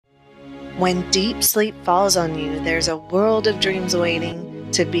When deep sleep falls on you, there's a world of dreams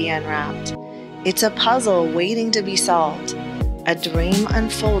waiting to be unwrapped. It's a puzzle waiting to be solved, a dream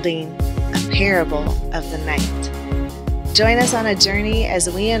unfolding, a parable of the night. Join us on a journey as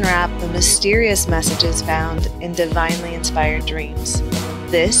we unwrap the mysterious messages found in divinely inspired dreams.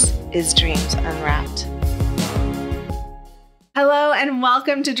 This is Dreams Unwrapped. Hello and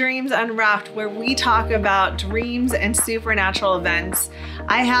welcome to Dreams Unwrapped, where we talk about dreams and supernatural events.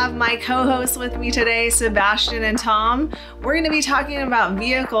 I have my co-hosts with me today, Sebastian and Tom. We're going to be talking about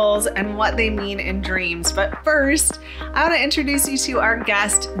vehicles and what they mean in dreams. But first, I want to introduce you to our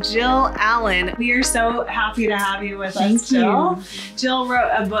guest, Jill Allen. We are so happy to have you with us, Jill. Jill wrote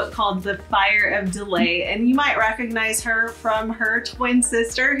a book called The Fire of Delay, and you might recognize her from her twin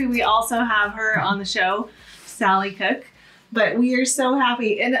sister, who we also have her on the show, Sally Cook. But we are so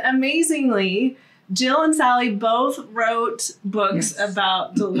happy. And amazingly, Jill and Sally both wrote books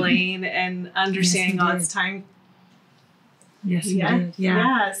about delaying and understanding God's time. Yes, we did.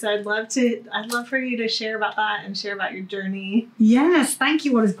 Yeah. So I'd love for you to share about that and share about your journey. Yes, thank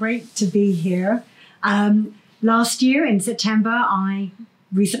you. Well, it's great to be here. Last year in September, I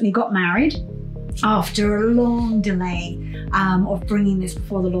recently got married after a long delay of bringing this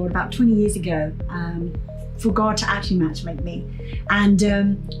before the Lord about 20 years ago. For God to actually matchmake me. And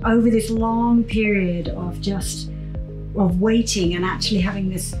over this long period of waiting and actually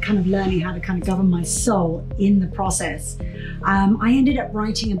having this kind of learning how to kind of govern my soul in the process, I ended up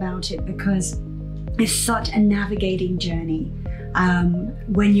writing about it because it's such a navigating journey.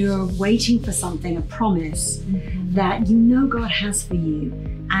 When you're waiting for something, a promise that you know God has for you,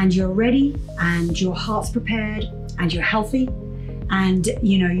 and you're ready and your heart's prepared and you're healthy, and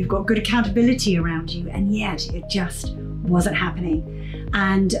you've got good accountability around you, and yet it just wasn't happening.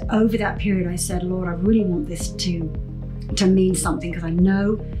 And over that period I said, Lord, I really want this to mean something, because I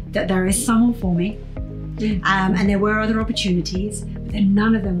know that there is someone for me, and there were other opportunities, but then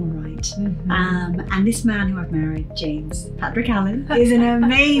none of them were right. And this man who I've married, James Patrick Allen, is an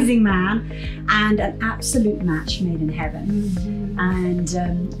amazing man and an absolute match made in heaven. And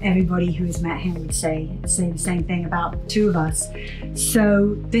everybody who has met him would say the same thing about the two of us.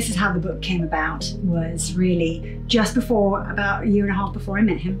 So this is how the book came about, was really just before, about a year and a half before I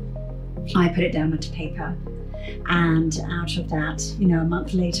met him, I put it down onto paper. And out of that, a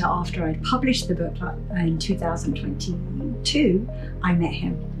month later, after I'd published the book in 2022, I met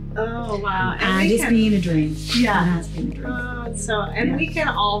him. Oh, wow. And it's been a dream. Yeah. It has been a dream. We can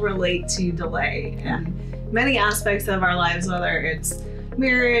all relate to delay in many aspects of our lives, whether it's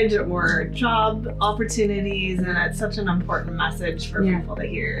marriage or job opportunities, and it's such an important message for people to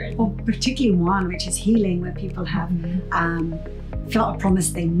hear. Or particularly one, which is healing, where people have felt a promise,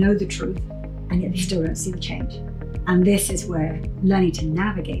 they know the truth, and yet they still don't see the change. And this is where learning to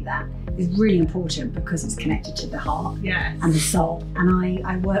navigate that is really important, because it's connected to the heart and the soul. And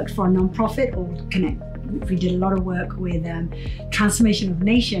I worked for a non-profit, we did a lot of work with transformation of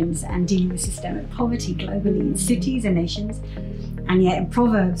nations and dealing with systemic poverty globally in cities and nations. And yet in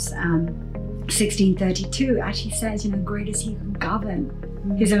Proverbs 16:32 actually says, great is he who govern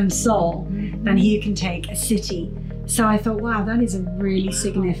his own soul than he who can take a city. So I thought, wow, that is a really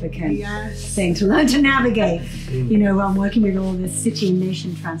significant thing to learn to navigate. I'm working with all this city and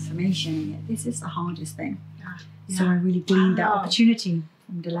nation transformation, and yet this is the hardest thing. So I really gleaned that opportunity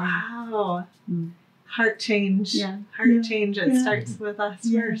from delay. Wow. Heart change. Heart change. It starts with us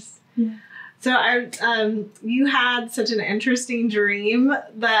first. Yeah. So you had such an interesting dream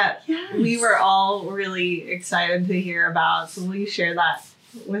that we were all really excited to hear about. So will you share that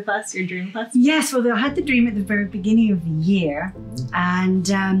with us, your dream with us? Yes, well, I had the dream at the very beginning of the year. And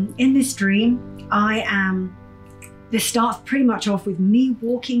in this dream, this starts pretty much off with me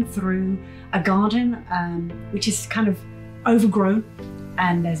walking through a garden, which is kind of overgrown,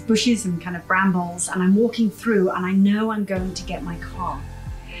 and there's bushes and kind of brambles, and I'm walking through, and I know I'm going to get my car.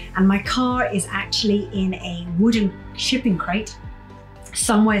 And my car is actually in a wooden shipping crate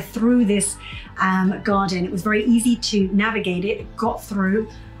somewhere through this garden. It was very easy to navigate it. It got through.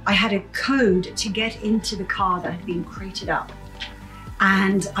 I had a code to get into the car that had been crated up.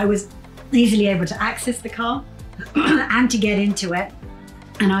 And I was easily able to access the car and to get into it.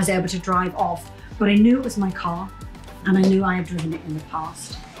 And I was able to drive off. But I knew it was my car, and I knew I had driven it in the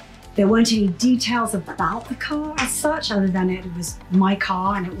past. There weren't any details about the car as such, other than it was my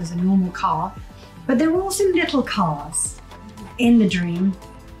car and it was a normal car. But there were also little cars in the dream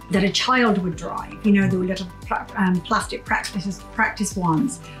that a child would drive. There were little plastic practice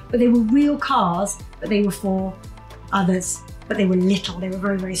ones, but they were real cars, but they were for others, but they were little, they were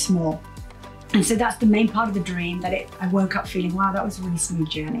very, very small. And so that's the main part of the dream, that I woke up feeling, wow, that was a really smooth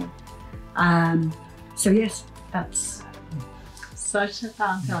journey. So yes, that's such a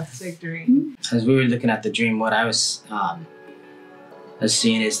fantastic dream. As we were looking at the dream, what I was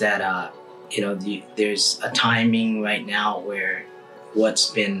seeing is that there's a timing right now where what's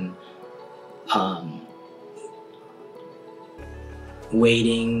been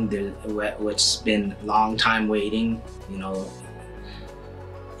waiting, what's been long time waiting,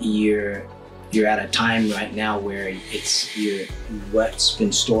 you're at a time right now where what's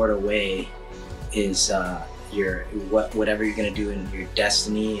been stored away is whatever you're gonna do in your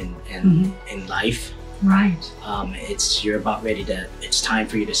destiny and in life. right. You're about ready it's time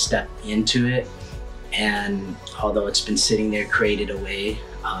for you to step into it. And although it's been sitting there crated away,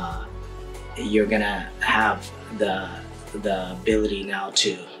 you're gonna have the ability now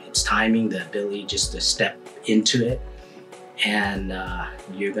it's timing, the ability just to step into it. And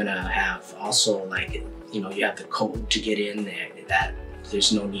you're gonna have also you have the code to get in there, that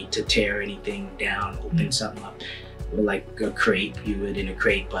there's no need to tear anything down, open something up like a crate, you would in a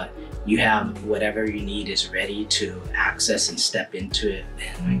crate, but you have whatever you need is ready to access and step into it.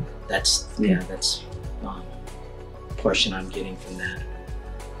 And that's portion I'm getting from that.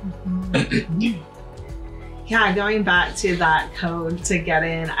 Yeah, going back to that code to get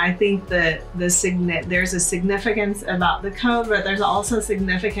in, I think that there's a significance about the code, but there's also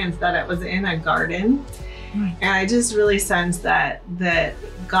significance that it was in a garden. Right. And I just really sense that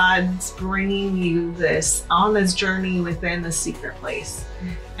God's bringing you on this journey within the secret place.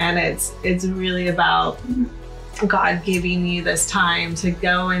 And it's really about God giving you this time to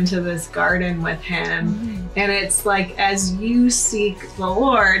go into this garden with him. And it's like, as you seek the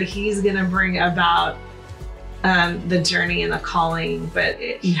Lord, he's gonna bring about the journey and the calling,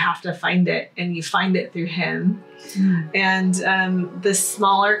 but you have to find it, and you find it through him. And the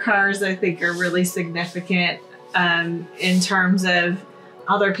smaller cars, I think, are really significant in terms of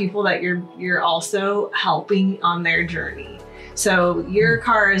other people that you're also helping on their journey. So your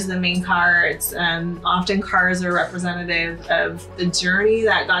car is the main car. It's often cars are representative of the journey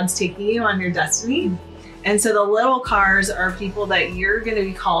that God's taking you on your destiny. And so the little cars are people that you're going to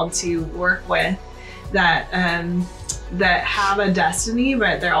be called to work with, that have a destiny,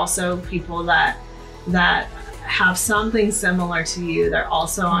 but they're also people that have something similar to you. They're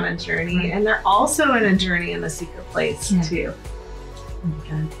also on a journey, and they're also in a journey in the secret place too.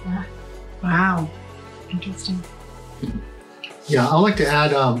 Okay. Yeah. Wow. Interesting. Yeah, I'd like to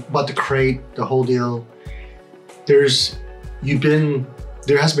add about the crate, the whole deal. There has been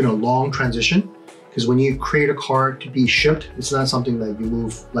a long transition, because when you create a car to be shipped, it's not something that you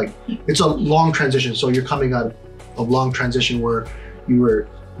move, it's a long transition. So you're coming out of a long transition where you were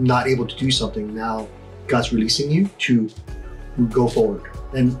not able to do something. Now God's releasing you to go forward.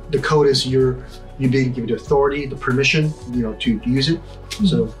 And the code is you're being given the authority, the permission, to use it.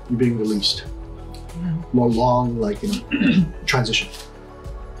 So you're being released. More long, transition.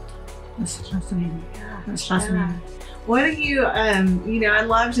 That's fascinating. That's fascinating. What do you, I'd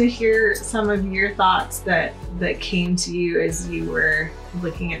love to hear some of your thoughts that came to you as you were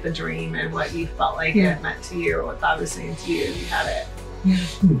looking at the dream, and what you felt like it meant to you, or what God was saying to you as you had it.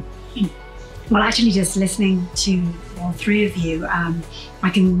 Yeah. Well, actually, just listening to all three of you, I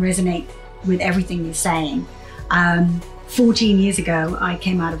can resonate with everything you're saying. 14 years ago, I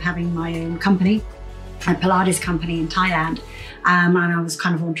came out of having my own company, a Pilates company in Thailand, and I was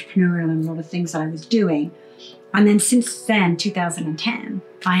kind of entrepreneurial in a lot of things that I was doing. And then since then, 2010,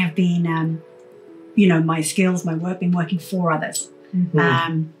 I have been, my skills, my work, been working for others,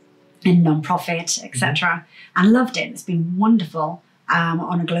 in nonprofit, etc., and loved it. It's been wonderful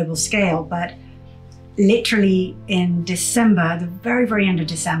on a global scale. But literally in December, the very, very end of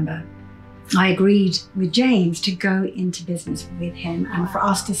December, I agreed with James to go into business with him and for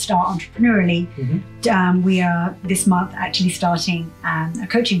us to start entrepreneurially. We are this month actually starting a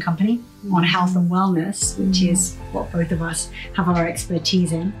coaching company on health and wellness, which is what both of us have our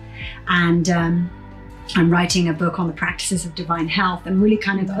expertise in. And I'm writing a book on the practices of divine health, and really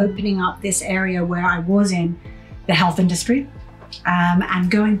kind of opening up this area where I was in the health industry and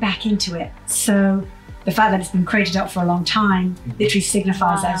going back into it. So the fact that it's been created up for a long time literally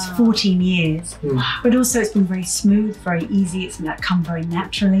signifies that it's 14 years, but also it's been very smooth, very easy. It's come very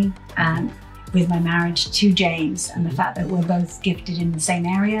naturally with my marriage to James, and the fact that we're both gifted in the same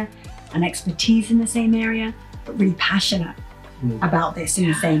area and expertise in the same area, but really passionate about this in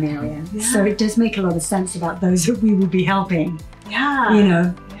the same area. So it does make a lot of sense about those that we will be helping, and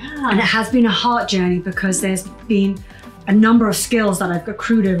it has been a heart journey, because there's been a number of skills that I've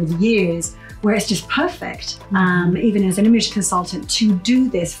accrued over the years where it's just perfect, even as an image consultant, to do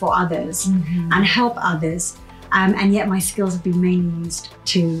this for others and help others. and yet my skills have been mainly used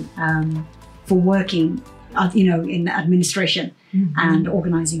to for working, in administration and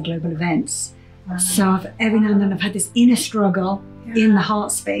organizing global events. Wow. So every now and then I've had this inner struggle in the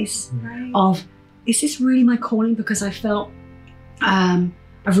heart space of, is this really my calling? Because I felt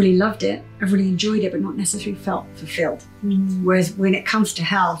I've really loved it, I've really enjoyed it, but not necessarily felt fulfilled. Whereas when it comes to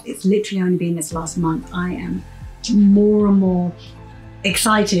health, it's literally only been this last month, I am more and more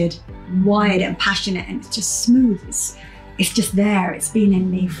excited, wired and passionate, and it's just smooth. It's just there. It's been in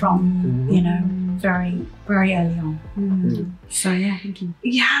me from, very, very early on. So yeah, thank you.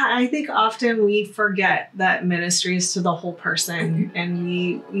 Yeah, I think often we forget that ministry is to the whole person, and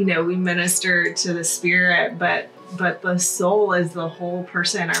we minister to the spirit, but the soul is the whole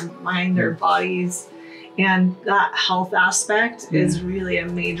person, our mind, our bodies, and that health aspect is really a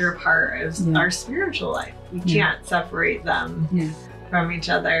major part of our spiritual life. We can't separate them from each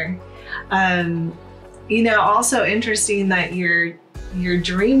other. Also interesting that your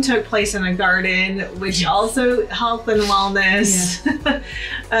dream took place in a garden, which also health and wellness,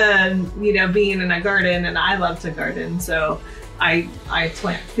 being in a garden, and I love to garden. So I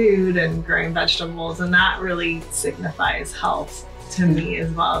plant food and growing vegetables, and that really signifies health to me as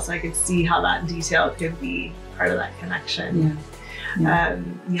well. So I could see how that detail could be part of that connection.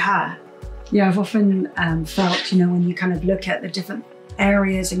 I've often felt, when you kind of look at the different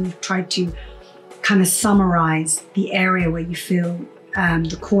areas and you've tried to kind of summarize the area where you feel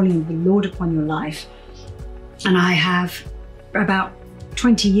the calling of the Lord upon your life. And I have, about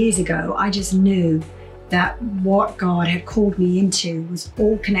 20 years ago, I just knew that what God had called me into was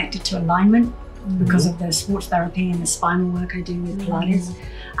all connected to alignment because of the sports therapy and the spinal work I do with Pilates,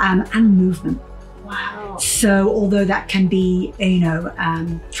 and movement. Wow. So although that can be,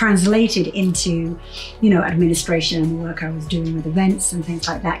 translated into, administration and the work I was doing with events and things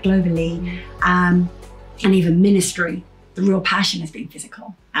like that globally, and even ministry, the real passion has been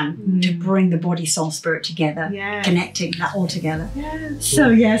physical and to bring the body, soul, spirit together, connecting that all together. Yes. So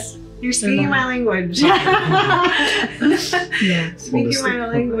yes. You're speaking my language. Speaking my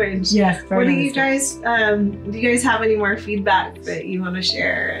language. Yes. What do you guys, do you guys have any more feedback that you want to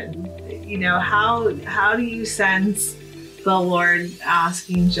share? And, how do you sense the Lord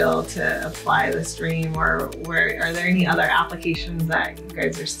asking Jill to apply this dream, or are there any other applications that you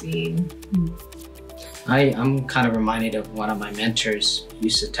guys are seeing? I'm kind of reminded of one of my mentors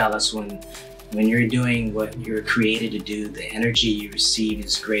used to tell us, when you're doing what you're created to do, the energy you receive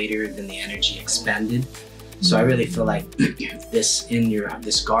is greater than the energy expended. So I really feel like this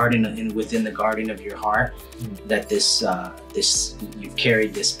garden, and within the garden of your heart, that this you've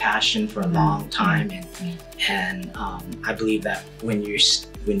carried this passion for a long time, and I believe that when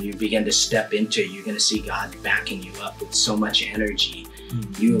you begin to step into it, you're going to see God backing you up with so much energy.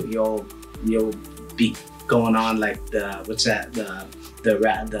 You'll be going on like the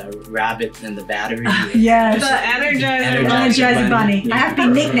rabbit and the battery. Yes. The Energizer Bunny. I have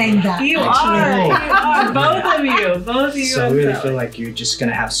been nicknamed that. You are. Both of you. So I really feel like you're just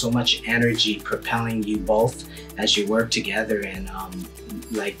gonna have so much energy propelling you both as you work together. And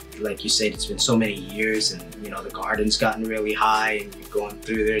like you said, it's been so many years, and the garden's gotten really high, and you're going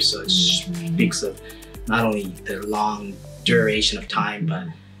through there. So it speaks of not only the long duration of time,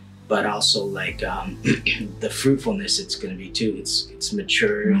 but also like the fruitfulness it's going to be too. It's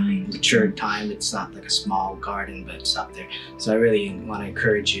mature time. It's not like a small garden, but it's up there. So I really want to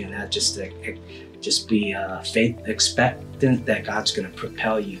encourage you in that, just be faith expectant that God's going to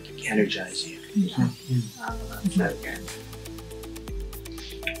propel you, energize you. Oh, that's so good.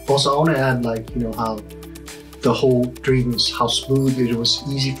 Also, I want to add, how the whole dreams, how smooth it was,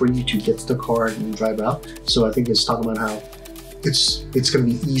 easy for you to get to the car and drive out. So I think it's talking about how it's going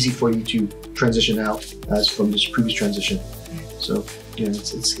to be easy for you to transition out as from this previous transition. So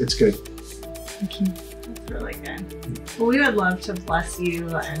it's good. Thank you. That's really good. Well, we would love to bless you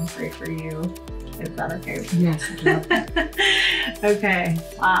and pray for you. Is that okay? Yes, I'd love that. Okay.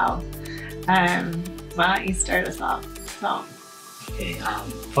 Wow. Why don't you start us off? So. Okay.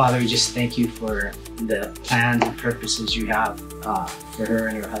 Father, we just thank you for the plans and purposes you have for her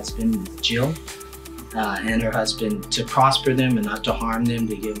and her husband, Jill. And her husband, to prosper them and not to harm them,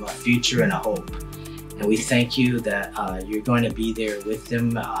 to give them a future and a hope. And we thank you that you're going to be there with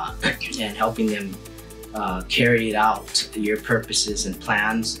them and helping them carry it out, your purposes and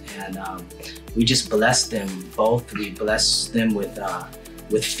plans. And we just bless them both. We bless them with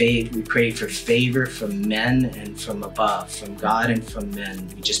faith. We pray for favor from men and from above, from God and from men.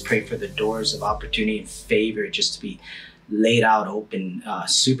 We just pray for the doors of opportunity and favor just to be laid out open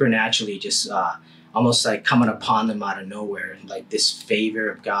supernaturally, just almost like coming upon them out of nowhere, like this favor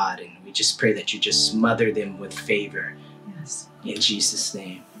of God. And we just pray that you just smother them with favor. Yes. In Jesus'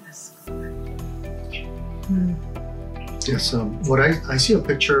 name. Yes. Yes. What I see a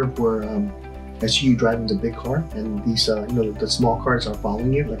picture where I see you driving the big car, and these the small cars are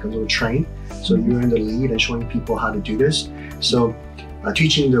following you like a little train. So you're in the lead and showing people how to do this. So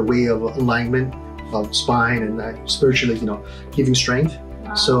teaching the way of alignment of spine and spiritually, giving strength.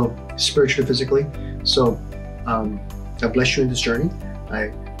 Wow. So spiritually, physically. So God bless you in this journey.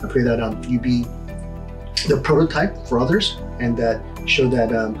 I pray that you be the prototype for others, and that show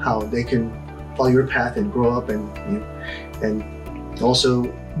that how they can follow your path and grow up, and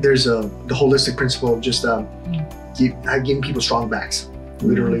also there's the holistic principle of just giving people strong backs,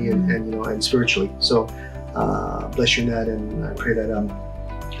 literally and spiritually. So bless you in that, and I pray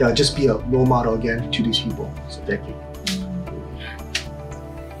that just be a role model again to these people. So thank you.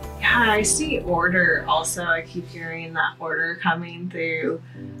 Yeah, I see order also. I keep hearing that order coming through.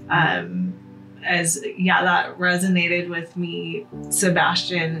 That resonated with me,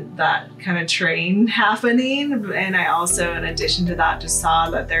 Sebastian, that kind of train happening. And I also, in addition to that, just saw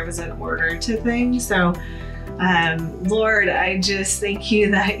that there was an order to things. So, Lord, I just thank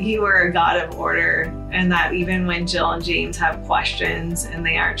you that you are a God of order, and that even when Jill and James have questions and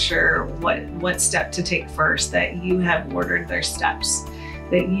they aren't sure what step to take first, that you have ordered their steps,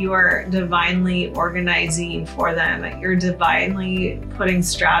 that you are divinely organizing for them, that you're divinely putting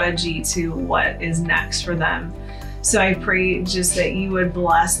strategy to what is next for them. So I pray just that you would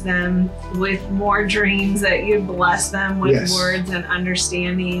bless them with more dreams, that you'd bless them with words and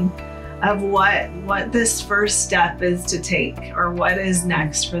understanding of what this first step is to take, or what is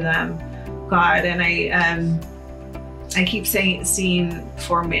next for them, God. And I keep seeing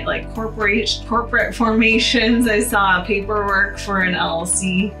corporate formations. I saw paperwork for an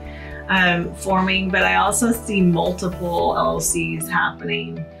LLC forming, but I also see multiple LLCs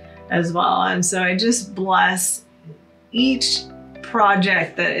happening as well. And so I just bless each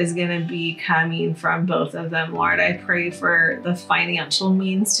project that is going to be coming from both of them, Lord. I pray for the financial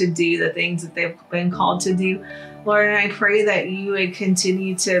means to do the things that they've been called to do, Lord, and I pray that you would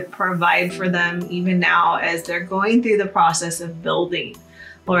continue to provide for them even now as they're going through the process of building,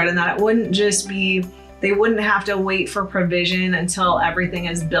 Lord, and that it wouldn't just be, they wouldn't have to wait for provision until everything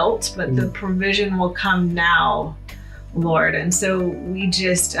is built, but the provision will come now, Lord. And so we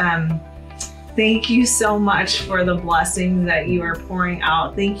just thank you so much for the blessings that you are pouring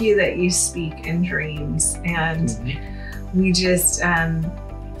out. Thank you that you speak in dreams, and we just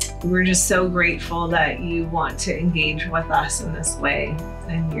we're just so grateful that you want to engage with us in this way.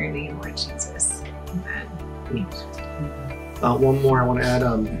 In your name, Lord Jesus. Amen. One more I want to add,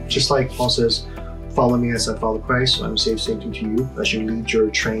 just like Paul says, follow me as I follow Christ. So I'm saying the same thing to you as you lead your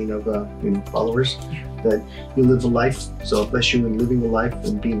train of followers, that you live a life. So bless you in living a life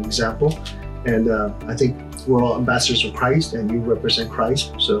and being an example. And I think we're all ambassadors of Christ, and you represent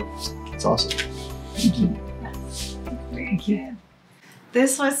Christ. So it's awesome. Thank you.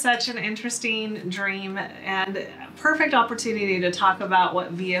 This was such an interesting dream and a perfect opportunity to talk about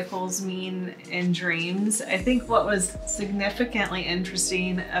what vehicles mean in dreams. I think what was significantly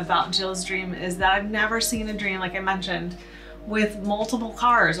interesting about Jill's dream is that I've never seen a dream, like I mentioned, with multiple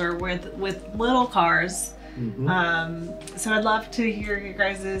cars or with little cars. So I'd love to hear you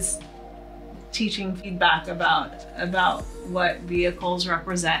guys' teaching feedback about what vehicles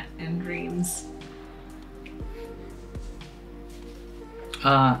represent in dreams.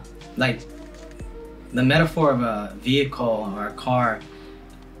 Like the metaphor of a vehicle or a car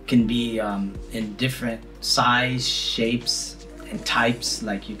can be in different size, shapes, and types.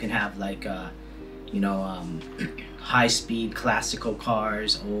 Like you can have like high-speed classical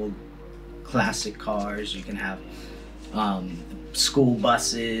cars, old classic cars. You can have school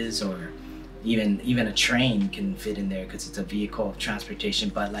buses, or even a train can fit in there because it's a vehicle of transportation.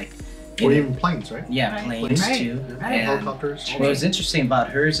 But like, or even planes, right? Yeah, right. planes too. Right. And helicopters. what was interesting about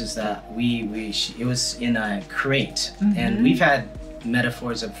hers is that it was in a crate, and we've had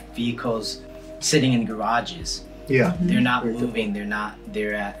metaphors of vehicles sitting in garages. Yeah, they're not moving.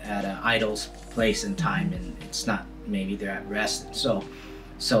 They're at an idle place in time, and it's not, maybe they're at rest. So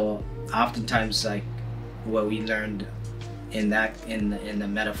oftentimes, like what we learned in the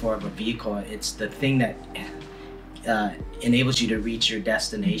metaphor of a vehicle, it's the thing that enables you to reach your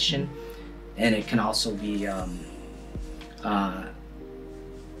destination. And it can also be a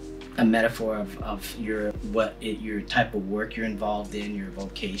metaphor of your type of work you're involved in, your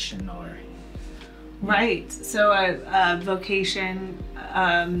vocation, Right. So a vocation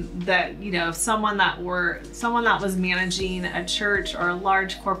that, you know, someone that was managing a church or a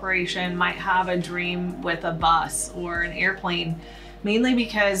large corporation might have a dream with a bus or an airplane, mainly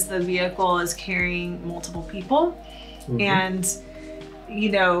because the vehicle is carrying multiple people. And,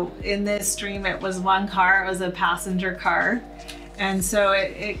 you know, in this dream, it was one car, it was a passenger car. And so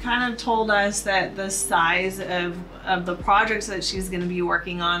it kind of told us that the size of the projects that she's going to be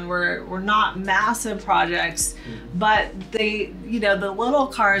working on were not massive projects, but they, you know, the little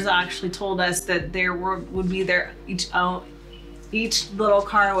cars actually told us that there would be each little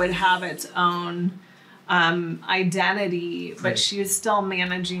car would have its own identity, but she was still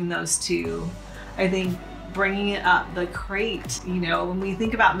managing those two. I think bringing up the crate, you know, when we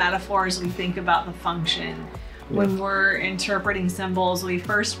think about metaphors, we think about the function. When we're interpreting symbols, we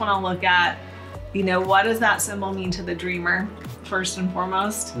first want to look at, you know, what does that symbol mean to the dreamer, first and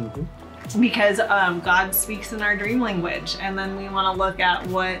foremost? Because God speaks in our dream language. And then we want to look at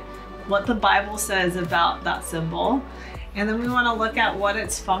what the Bible says about that symbol. And then we want to look at what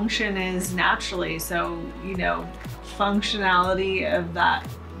its function is naturally. So, you know, functionality of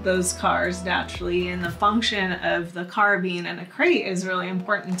those cars naturally, and the function of the car being in a crate is really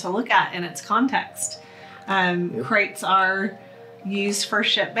important to look at in its context. Crates are used for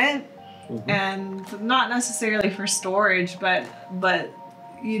shipment and not necessarily for storage, but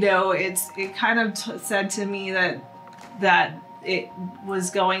you know, it kind of said to me that it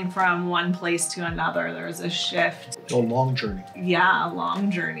was going from one place to another. There was a shift. A long journey. Yeah, a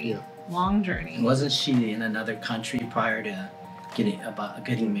long journey. Yeah. Long journey. Wasn't she in another country prior to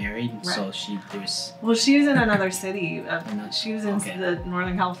getting married? Right. So she was in another city. She was in the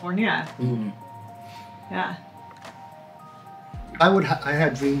Northern California. Yeah. I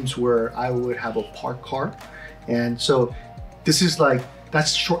had dreams where I would have a parked car, and so this is like,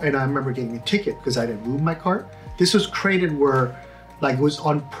 that's short. And I remember getting a ticket because I didn't move my car. This was created where, like, it was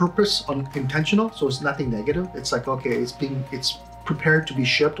on purpose, intentional. So it's nothing negative. It's like, okay, it's prepared to be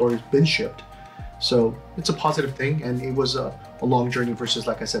shipped, or it's been shipped. So it's a positive thing, and it was a long journey versus,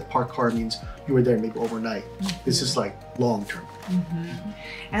 like I said, parked car means you were there maybe overnight. This is like long term.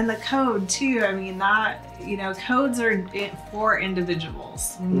 And the code too, I mean, that, you know, codes are for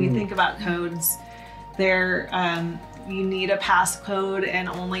individuals. When we think about codes, they're, you need a passcode, and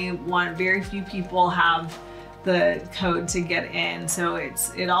only very few people have the code to get in. So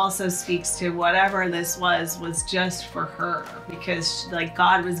it also speaks to whatever this was just for her, because like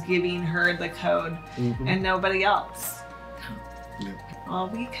God was giving her the code and nobody else. Well,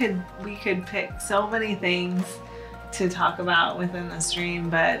 we could pick so many things to talk about within this dream,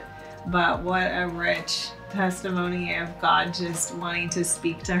 but what a rich testimony of God just wanting to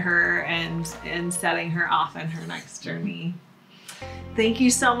speak to her and setting her off in her next journey. Thank you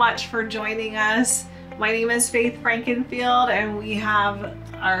so much for joining us. My name is Faith Frankenfield, and we have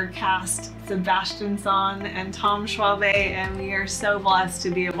our cast, Sebastian Son and Tom Schwabe, and we are so blessed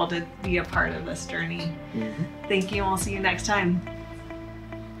to be able to be a part of this journey. Thank you, and we'll see you next time.